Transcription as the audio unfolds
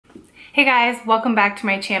Hey guys, welcome back to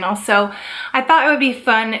my channel. So I thought it would be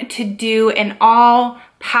fun to do an all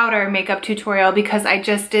powder makeup tutorial because I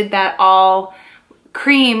just did that all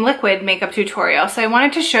cream liquid makeup tutorial. So I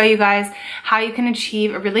wanted to show you guys how you can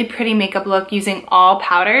achieve a really pretty makeup look using all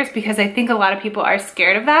powders because I think a lot of people are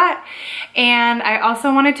scared of that. And I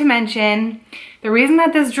also wanted to mention the reason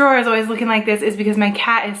that this drawer is always looking like this is because my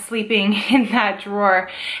cat is sleeping in that drawer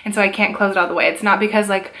and so I can't close it all the way. It's not because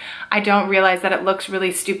like I don't realize that it looks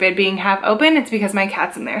really stupid being half open, it's because my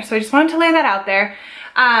cat's in there. So I just wanted to lay that out there.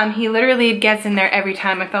 He literally gets in there every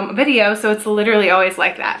time I film a video, so it's literally always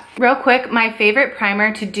like that. Real quick, my favorite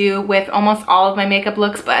primer to do with almost all of my makeup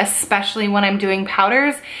looks, but especially when I'm doing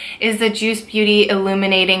powders, is the Juice Beauty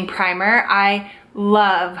Illuminating Primer. I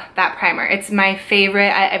love that primer. It's my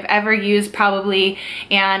favorite I've ever used probably,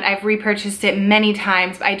 and I've repurchased it many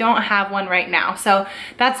times. I don't have one right now. So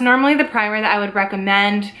that's normally the primer that I would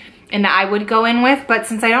recommend and that I would go in with, but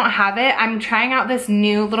since I don't have it, I'm trying out this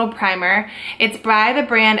new little primer. It's by the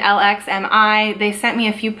brand LXMI. They sent me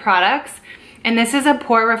a few products, and this is a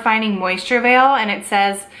pore refining moisture veil, and it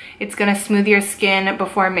says it's gonna smooth your skin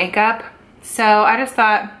before makeup. So I just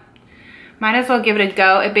thought, might as well give it a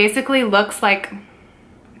go. It basically looks like,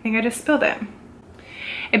 I think I just spilled it.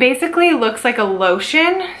 It basically looks like a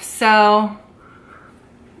lotion, so,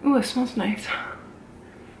 ooh, it smells nice.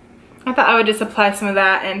 I thought I would just apply some of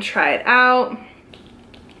that and try it out.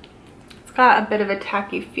 It's got a bit of a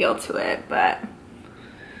tacky feel to it, but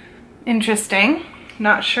interesting.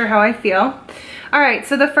 Not sure how I feel. All right,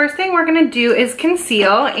 so the first thing we're gonna do is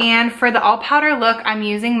conceal, and for the all powder look, I'm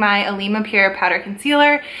using my Alima Pure Powder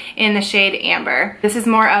Concealer in the shade Amber. This is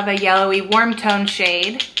more of a yellowy warm tone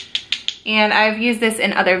shade, and I've used this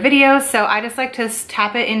in other videos, so I just like to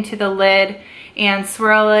tap it into the lid and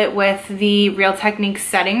swirl it with the Real Techniques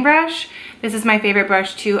setting brush. This is my favorite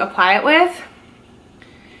brush to apply it with.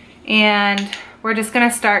 And we're just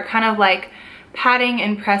gonna start kind of like patting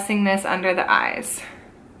and pressing this under the eyes.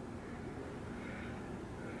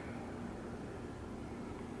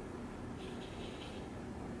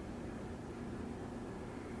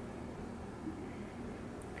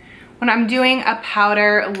 When I'm doing a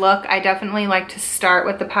powder look, I definitely like to start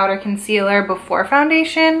with the powder concealer before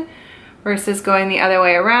foundation versus going the other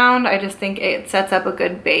way around. I just think it sets up a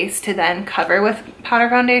good base to then cover with powder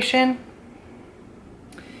foundation.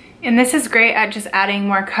 And this is great at just adding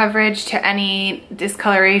more coverage to any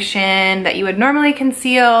discoloration that you would normally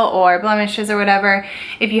conceal or blemishes or whatever.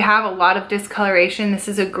 If you have a lot of discoloration, this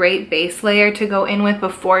is a great base layer to go in with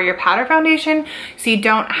before your powder foundation, so you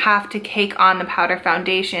don't have to cake on the powder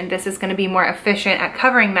foundation. This is going to be more efficient at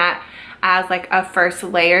covering that as like a first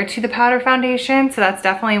layer to the powder foundation, so that's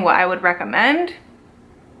definitely what I would recommend.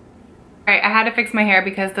 All right, I had to fix my hair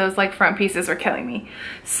because those like front pieces were killing me.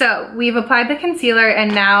 So we've applied the concealer,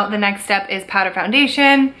 and now the next step is powder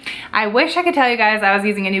foundation. I wish I could tell you guys I was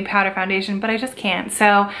using a new powder foundation, but I just can't.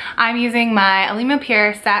 So I'm using my Alima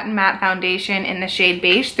Pure Satin Matte Foundation in the shade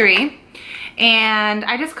Beige 3. And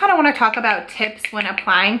I just kind of want to talk about tips when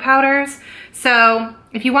applying powders. So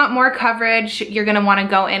if you want more coverage, you're going to want to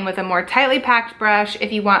go in with a more tightly packed brush.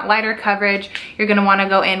 If you want lighter coverage, you're going to want to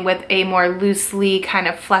go in with a more loosely kind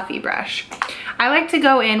of fluffy brush. I like to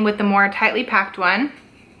go in with the more tightly packed one.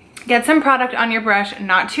 Get some product on your brush,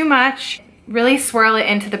 not too much. Really swirl it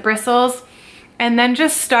into the bristles, and then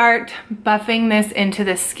just start buffing this into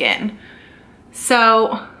the skin.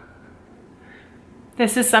 So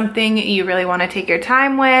this is something you really want to take your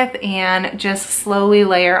time with and just slowly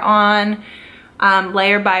layer on,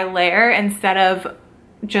 layer by layer, instead of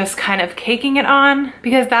just kind of caking it on,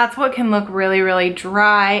 because that's what can look really, really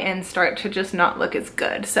dry and start to just not look as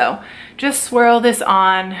good. So just swirl this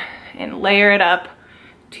on and layer it up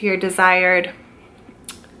to your desired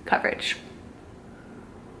coverage.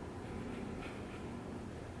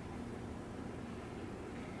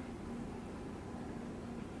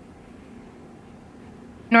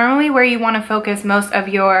 Normally where you want to focus most of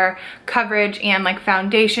your coverage and like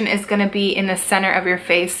foundation is going to be in the center of your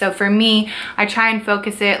face. So for me, I try and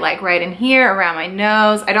focus it like right in here around my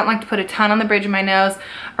nose. I don't like to put a ton on the bridge of my nose.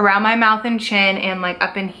 Around my mouth and chin, and like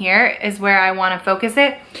up in here is where I want to focus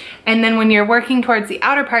it. And then when you're working towards the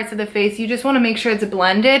outer parts of the face, you just want to make sure it's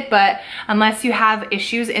blended, but unless you have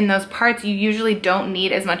issues in those parts, you usually don't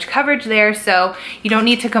need as much coverage there, so you don't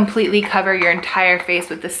need to completely cover your entire face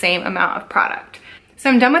with the same amount of product. So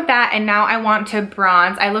I'm done with that, and now I want to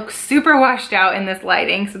bronze. I look super washed out in this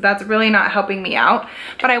lighting, so that's really not helping me out.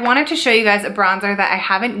 But I wanted to show you guys a bronzer that I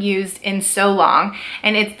haven't used in so long,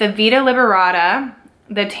 and it's the Vita Liberata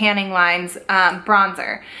the tanning lines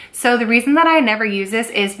bronzer. So the reason that I never use this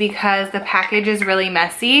is because the package is really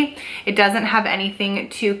messy. It doesn't have anything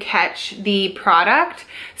to catch the product.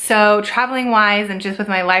 So traveling wise and just with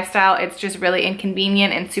my lifestyle, it's just really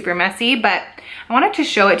inconvenient and super messy. But I wanted to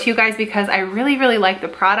show it to you guys because I really, really like the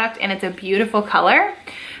product and it's a beautiful color.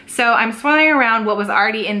 So I'm swirling around what was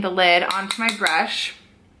already in the lid onto my brush.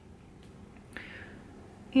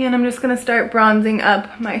 And I'm just gonna start bronzing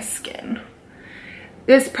up my skin.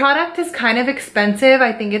 This product is kind of expensive.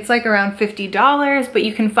 I think it's like around $50, but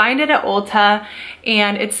you can find it at Ulta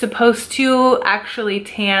and it's supposed to actually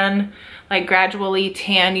tan, like gradually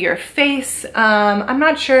tan your face. I'm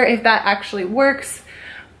not sure if that actually works,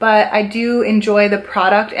 but I do enjoy the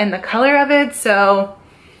product and the color of it, so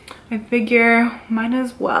I figure might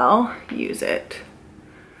as well use it.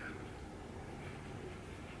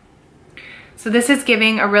 So this is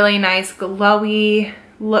giving a really nice glowy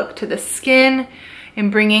look to the skin and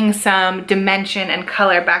bringing some dimension and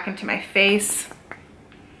color back into my face.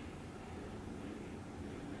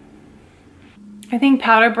 I think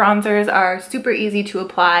powder bronzers are super easy to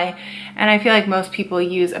apply, and I feel like most people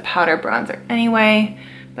use a powder bronzer anyway,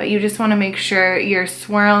 but you just want to make sure you're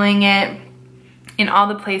swirling it in all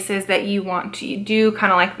the places that you want to do,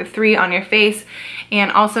 kind of like the 3 on your face.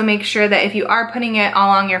 And also make sure that if you are putting it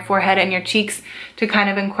all on your forehead and your cheeks, to kind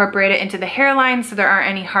of incorporate it into the hairline so there aren't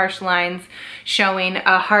any harsh lines showing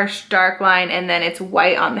a harsh dark line and then it's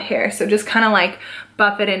white on the hair. So just kind of like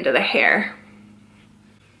buff it into the hair.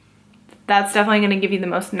 That's definitely going to give you the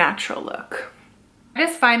most natural look. I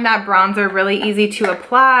just find that bronzer really easy to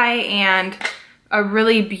apply and a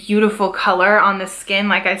really beautiful color on the skin.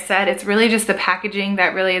 Like I said, it's really just the packaging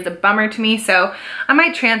that really is a bummer to me. So I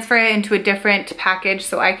might transfer it into a different package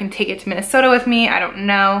so I can take it to Minnesota with me. I don't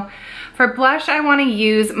know. For blush, I want to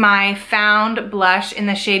use my Found blush in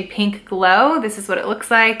the shade Pink Glow. This is what it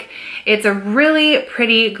looks like. It's a really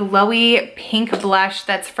pretty glowy pink blush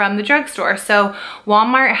that's from the drugstore. So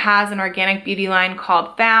Walmart has an organic beauty line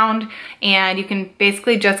called Found, and you can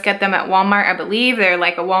basically just get them at Walmart, I believe. They're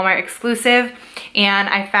like a Walmart exclusive. And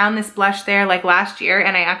I found this blush there like last year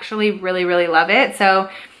and I actually really, really love it. So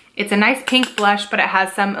it's a nice pink blush, but it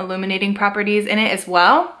has some illuminating properties in it as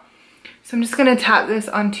well. So I'm just gonna tap this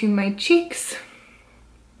onto my cheeks.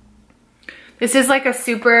 This is like a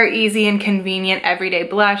super easy and convenient everyday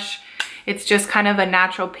blush. It's just kind of a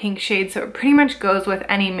natural pink shade, so it pretty much goes with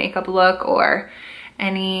any makeup look or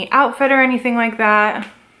any outfit or anything like that.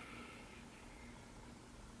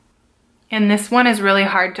 And this one is really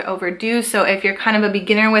hard to overdo, so if you're kind of a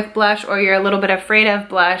beginner with blush or you're a little bit afraid of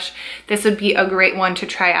blush, this would be a great one to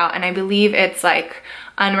try out, and I believe it's like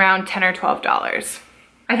around $10 or $12.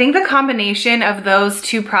 I think the combination of those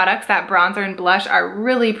two products, that bronzer and blush, are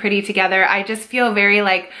really pretty together. I just feel very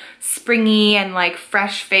like springy and like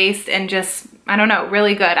fresh faced and just, I don't know,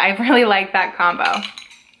 really good. I really like that combo.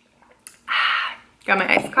 Got my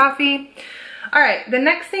iced coffee. All right, the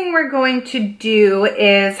next thing we're going to do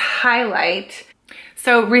is highlight.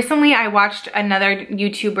 So recently I watched another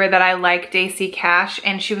YouTuber that I like, Daisy Cash,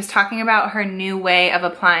 and she was talking about her new way of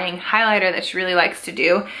applying highlighter that she really likes to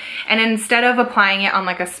do. And instead of applying it on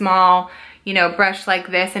like a small, you know, brush like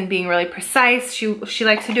this and being really precise, she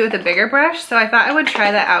likes to do it with a bigger brush. So I thought I would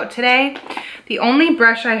try that out today. The only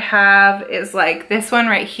brush I have is like this one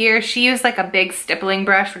right here. She used like a big stippling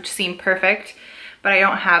brush, which seemed perfect, but I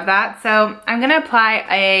don't have that. So I'm gonna apply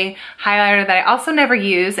a highlighter that I also never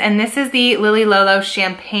use, and this is the Lolo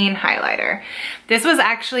Champagne highlighter. This was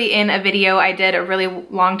actually in a video I did a really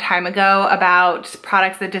long time ago about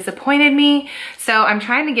products that disappointed me. So I'm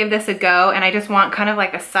trying to give this a go, and I just want kind of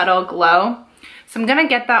like a subtle glow. So I'm gonna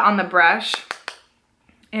get that on the brush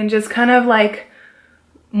and just kind of like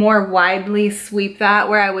more widely sweep that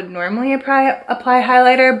where I would normally apply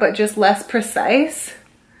highlighter, but just less precise.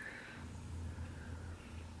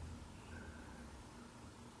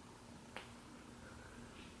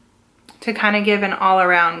 To kind of give an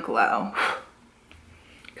all-around glow.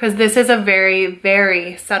 Because this is a very,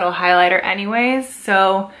 very subtle highlighter anyways,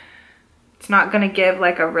 so it's not gonna give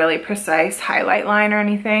like a really precise highlight line or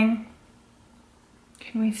anything.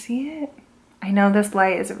 Can we see it? I know this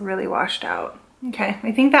light is really washed out. Okay,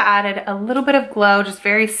 I think that added a little bit of glow, just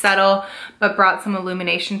very subtle, but brought some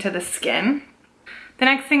illumination to the skin. The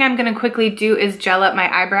next thing I'm gonna quickly do is gel up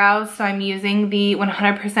my eyebrows. So I'm using the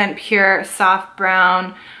 100% Pure Soft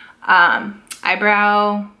Brown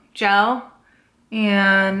eyebrow gel,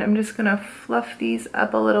 and I'm just gonna fluff these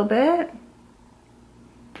up a little bit.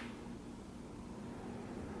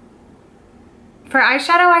 For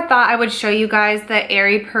eyeshadow, I thought I would show you guys the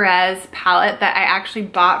Perez palette that I actually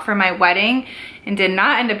bought for my wedding and did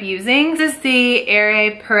not end up using. This is the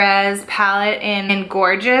Perez palette in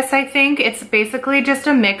Gorgeous, I think. It's basically just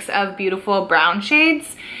a mix of beautiful brown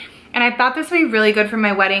shades. And I thought this would be really good for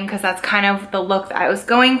my wedding because that's kind of the look that I was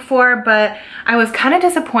going for, but I was kind of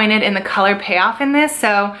disappointed in the color payoff in this,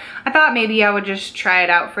 so I thought maybe I would just try it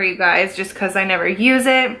out for you guys just because I never use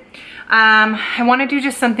it. I want to do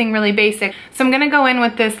just something really basic. So I'm going to go in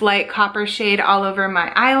with this light copper shade all over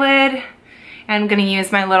my eyelid. And I'm going to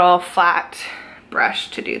use my little flat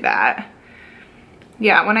brush to do that.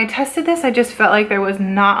 Yeah, when I tested this, I just felt like there was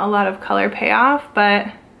not a lot of color payoff,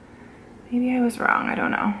 but maybe I was wrong. I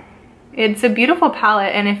don't know. It's a beautiful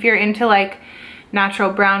palette, and if you're into like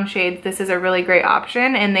natural brown shades, this is a really great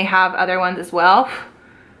option, and they have other ones as well.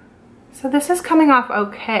 So this is coming off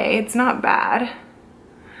okay. It's not bad.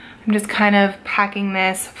 I'm just kind of packing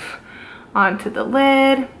this onto the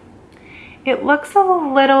lid. It looks a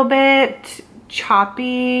little bit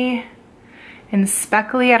choppy and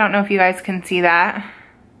speckly. I don't know if you guys can see that.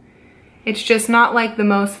 It's just not like the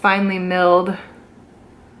most finely milled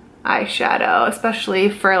eyeshadow,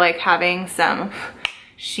 especially for like having some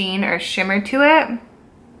sheen or shimmer to it.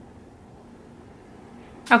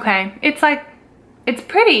 Okay, it's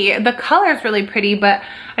pretty. The color is really pretty, but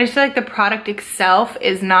I just feel like the product itself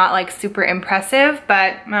is not like super impressive,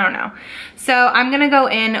 but I don't know. So I'm gonna go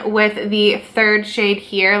in with the third shade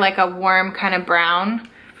here, like a warm kind of brown,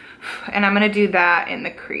 and I'm gonna do that in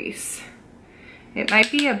the crease. It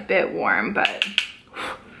might be a bit warm, but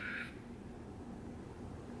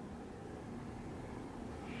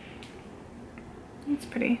it's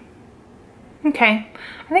pretty. Okay,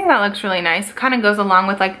 I think that looks really nice. It kind of goes along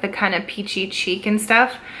with like the kind of peachy cheek and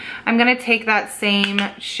stuff. I'm gonna take that same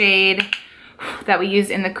shade that we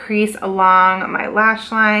used in the crease along my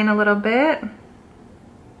lash line a little bit.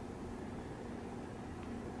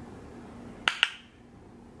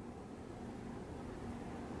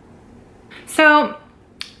 So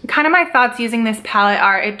kind of my thoughts using this palette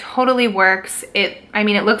are, it totally works. I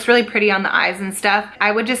mean, it looks really pretty on the eyes and stuff.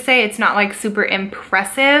 I would just say it's not like super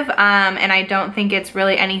impressive, and I don't think it's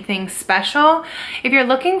really anything special. If you're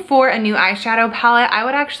looking for a new eyeshadow palette, I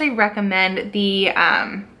would actually recommend the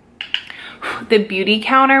Beauty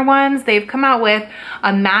Counter ones. They've come out with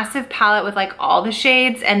a massive palette with like all the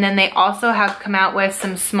shades, and then they also have come out with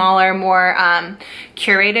some smaller, more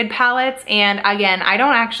curated palettes. And again, I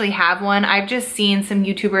don't actually have one. I've just seen some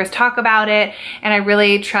YouTubers talk about it, and I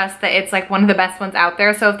really trust that it's like one of the best ones out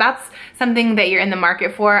there. So if that's something that you're in the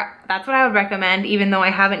market for, that's what I would recommend. Even though I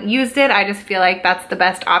haven't used it, I just feel like that's the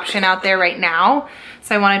best option out there right now.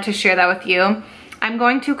 So I wanted to share that with you. I'm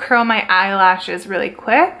going to curl my eyelashes really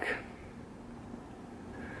quick.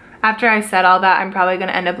 After I said all that, I'm probably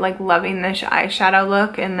gonna end up like loving this eyeshadow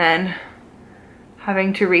look and then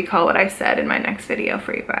having to recall what I said in my next video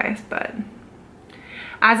for you guys. But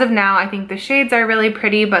as of now, I think the shades are really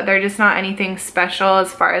pretty, but they're just not anything special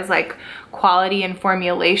as far as like quality and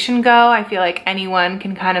formulation go. I feel like anyone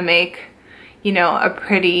can kind of make, you know, a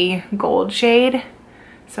pretty gold shade.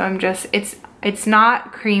 So I'm just, it's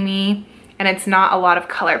not creamy and it's not a lot of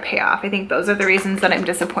color payoff. I think those are the reasons that I'm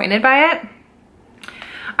disappointed by it.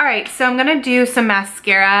 All right, so I'm gonna do some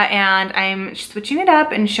mascara, and I'm switching it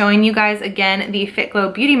up and showing you guys again the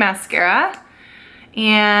Fitglow Beauty Mascara.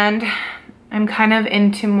 And I'm kind of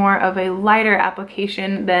into more of a lighter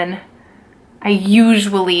application than I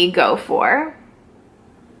usually go for.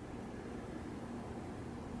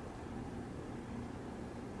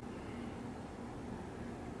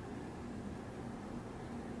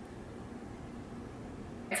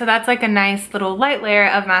 So that's like a nice little light layer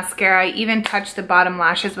of mascara. I even touched the bottom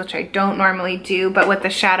lashes, which I don't normally do, but with the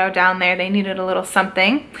shadow down there, they needed a little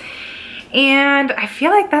something. And I feel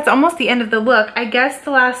like that's almost the end of the look. I guess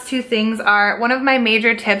the last two things are, one of my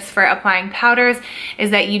major tips for applying powders is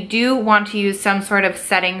that you do want to use some sort of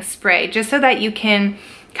setting spray, just so that you can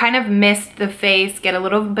kind of mist the face, get a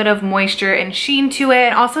little bit of moisture and sheen to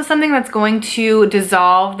it. Also something that's going to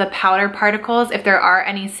dissolve the powder particles if there are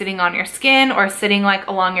any sitting on your skin or sitting like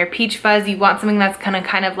along your peach fuzz. You want something that's gonna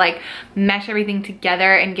kind of like mesh everything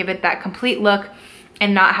together and give it that complete look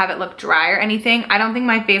and not have it look dry or anything. I don't think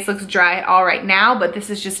my face looks dry at all right now, but this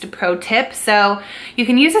is just a pro tip. So you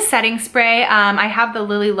can use a setting spray. I have the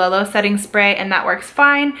Lolo setting spray and that works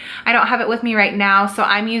fine. I don't have it with me right now, so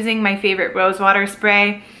I'm using my favorite rose water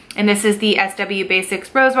spray. And this is the SW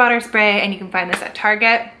Basics Rose Water Spray, and you can find this at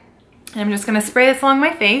Target. And I'm just gonna spray this along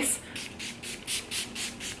my face.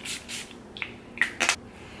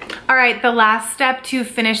 All right, the last step to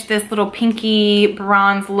finish this little pinky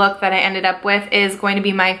bronze look that I ended up with is going to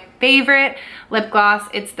be my favorite lip gloss.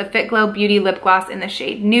 It's the Fitglow Beauty Lip Gloss in the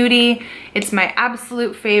shade Nudie. It's my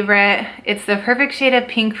absolute favorite. It's the perfect shade of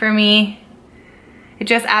pink for me. It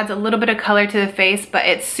just adds a little bit of color to the face, but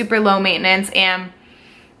it's super low maintenance, and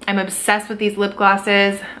I'm obsessed with these lip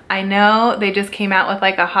glosses. I know they just came out with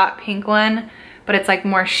like a hot pink one, but it's like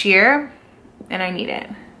more sheer, and I need it.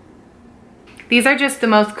 These are just the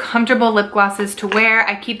most comfortable lip glosses to wear.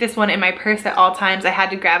 I keep this one in my purse at all times. I had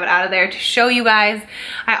to grab it out of there to show you guys.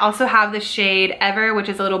 I also have the shade Ever, which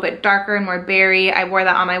is a little bit darker and more berry. I wore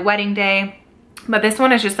that on my wedding day. But this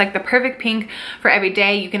one is just like the perfect pink for every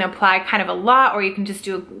day. You can apply kind of a lot, or you can just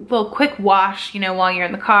do a little quick wash, you know, while you're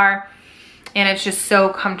in the car. And it's just so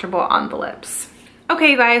comfortable on the lips.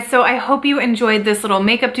 Okay, you guys, so I hope you enjoyed this little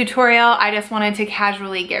makeup tutorial. I just wanted to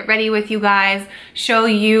casually get ready with you guys, show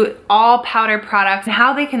you all powder products and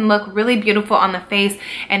how they can look really beautiful on the face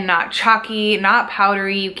and not chalky, not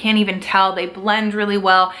powdery. You can't even tell. They blend really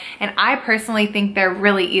well. And I personally think they're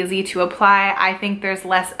really easy to apply. I think there's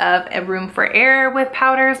less of a room for error with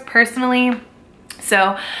powders personally.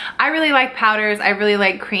 So I really like powders, I really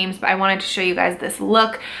like creams, but I wanted to show you guys this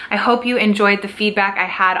look. I hope you enjoyed the feedback I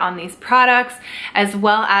had on these products, as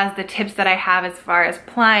well as the tips that I have as far as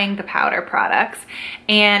applying the powder products.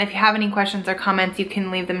 And if you have any questions or comments, you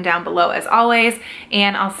can leave them down below as always,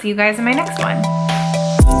 and I'll see you guys in my next one.